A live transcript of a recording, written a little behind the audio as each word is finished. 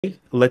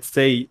let's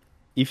say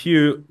if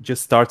you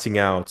just starting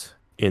out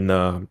in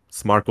a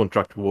smart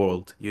contract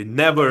world, you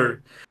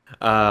never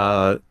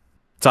uh,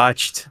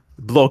 touched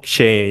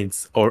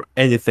blockchains or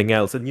anything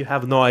else, and you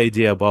have no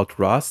idea about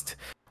Rust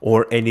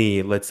or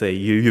any, let's say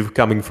you're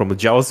coming from the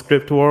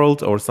JavaScript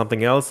world or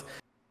something else,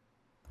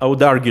 I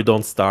would argue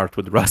don't start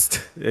with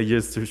Rust.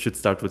 You should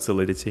start with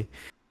Solidity.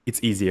 It's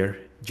easier.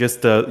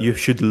 Just you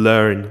should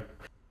learn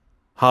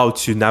how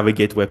to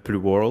navigate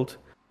Web3 world,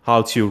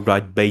 how to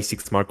write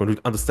basic smart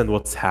contract, understand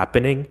what's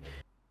happening.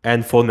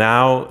 And for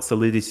now,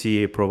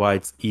 Solidity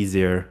provides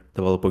easier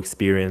developer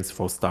experience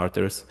for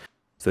starters.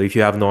 So if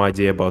you have no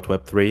idea about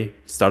Web3,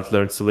 start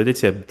learn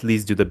Solidity, at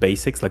least do the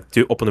basics, like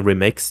do open a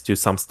remix, do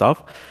some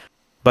stuff.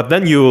 But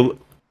then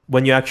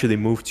when you actually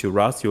move to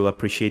Rust, you'll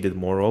appreciate it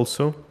more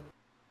also.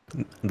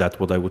 That's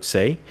what I would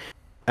say.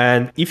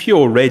 And if you're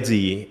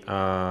already,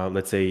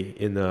 let's say,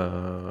 in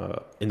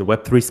the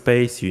Web3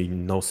 space, you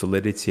know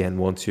Solidity and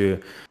want to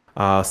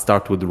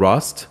start with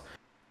Rust,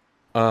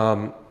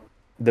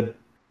 the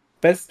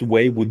best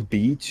way would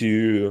be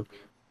to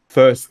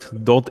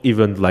first don't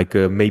even like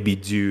maybe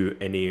do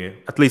any.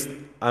 At least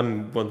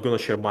I'm gonna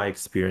share my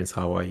experience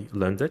how I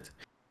learned it.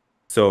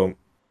 So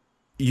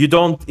you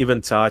don't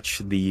even touch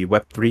the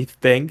Web3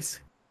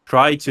 things.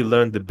 Try to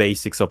learn the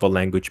basics of a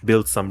language,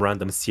 build some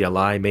random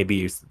CLI,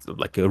 maybe it's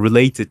like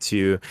related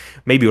to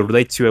a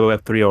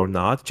Web3 or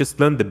not. Just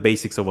learn the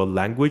basics of a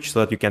language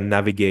so that you can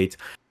navigate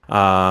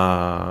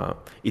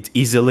it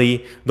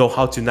easily, know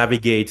how to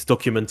navigate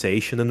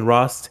documentation in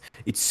Rust.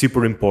 It's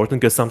super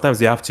important because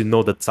sometimes you have to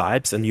know the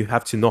types and you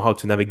have to know how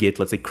to navigate,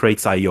 let's say,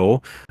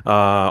 crates.io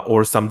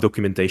or some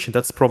documentation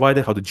that's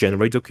provided, how to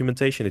generate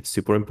documentation. It's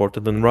super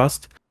important in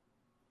Rust.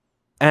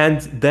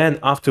 And then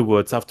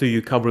afterwards, after you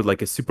cover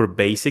like a super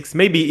basics,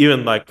 maybe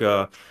even like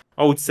I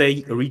would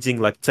say reading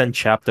like 10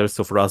 chapters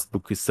of Rust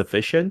book is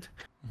sufficient.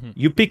 Mhm.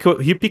 You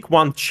pick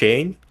one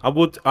chain. I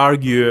would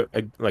argue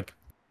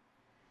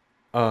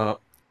I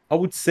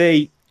would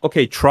say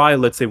okay, try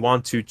let's say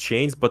 1-2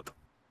 chains, but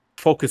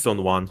focus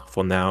on one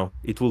for now.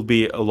 It will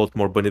be a lot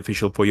more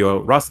beneficial for your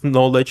Rust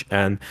knowledge,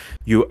 and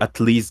you at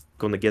least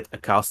gonna get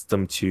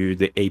accustomed to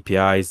the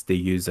APIs they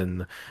use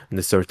in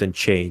a certain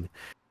chain.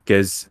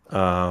 Because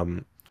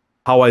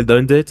how I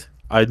learned it,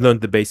 I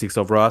learned the basics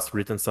of Rust,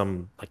 written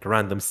some like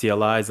random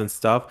CLIs and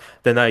stuff.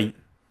 Then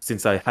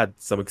since I had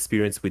some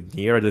experience with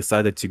Near, I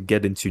decided to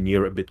get into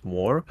Near a bit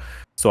more.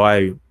 So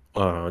I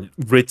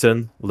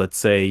written, let's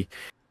say,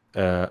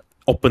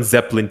 Open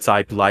Zeppelin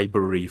type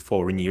library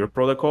for Near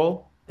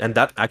protocol, and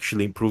that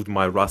actually improved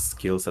my Rust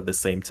skills at the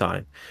same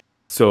time.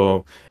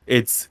 So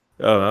it's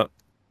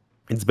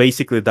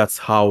basically that's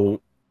how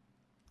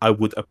I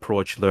would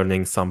approach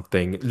learning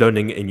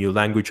a new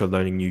language or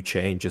learning new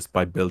chain just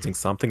by building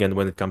something. And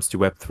when it comes to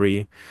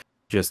Web3,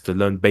 just to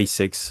learn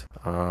basics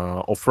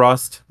of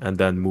Rust and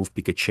then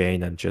pick a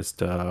chain and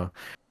just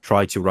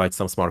try to write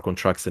some smart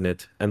contracts in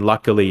it. And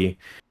luckily,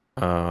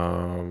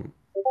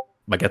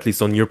 like at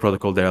least on your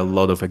protocol, there are a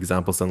lot of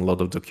examples and a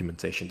lot of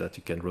documentation that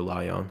you can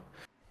rely on.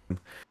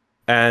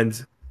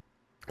 And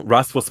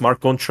Rust for smart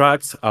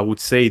contracts, I would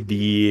say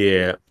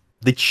the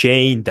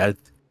chain that,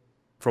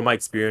 from my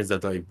experience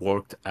that I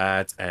worked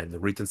at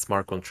and written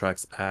smart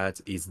contracts at,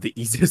 is the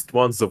easiest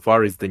one so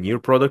far is the Near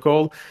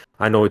protocol.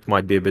 I know it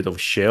might be a bit of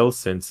shell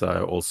since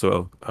I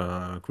also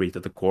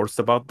created a course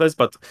about this,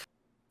 but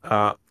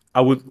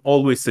I would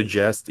always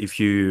suggest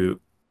if you,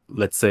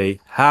 let's say,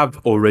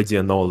 have already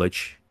a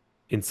knowledge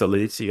in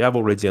Solidity, you have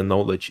already a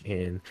knowledge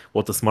in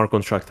what a smart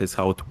contract is,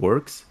 how it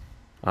works,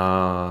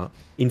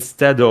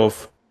 instead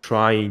of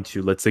trying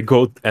to, let's say,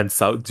 go and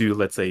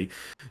let's say,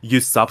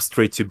 use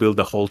Substrate to build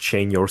a whole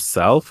chain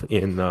yourself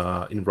in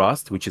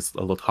Rust, which is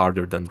a lot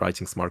harder than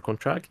writing smart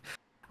contract.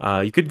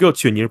 You could go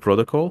to a Near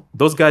protocol.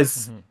 Those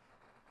guys,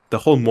 the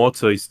whole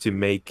motto is to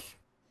make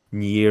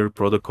Near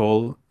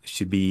protocol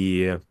should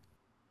be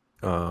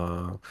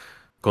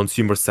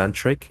consumer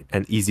centric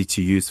and easy to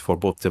use for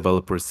both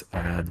developers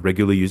and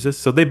regular users.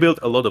 So they built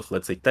a lot of,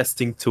 let's say,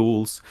 testing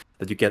tools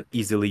that you can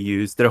easily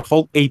use. Their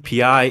whole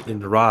API in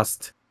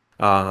Rust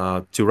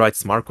to write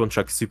smart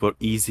contracts super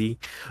easy.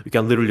 You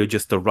can literally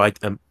just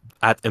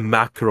add a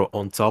macro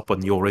on top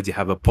and you already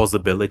have a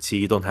possibility.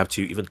 You don't have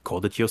to even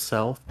code it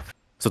yourself.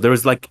 So there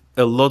is like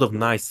a lot of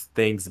nice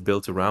things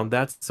built around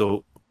that.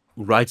 So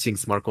writing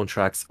smart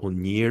contracts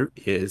on Near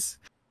is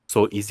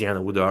so easy, and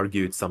I would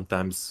argue it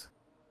sometimes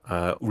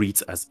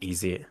reads as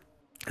easy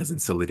as in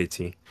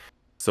Solidity.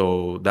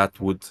 So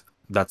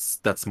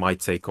that's my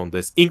take on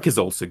this. Ink is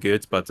also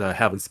good, but I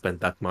haven't spent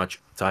that much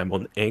time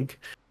on Ink.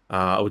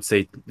 I would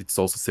say it's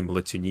also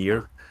similar to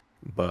Near,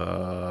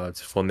 but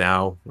for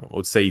now, I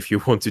would say if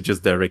you want to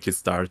just directly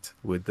start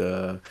with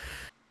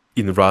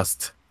in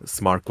Rust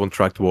smart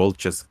contract world,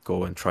 just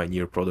go and try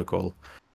Near protocol.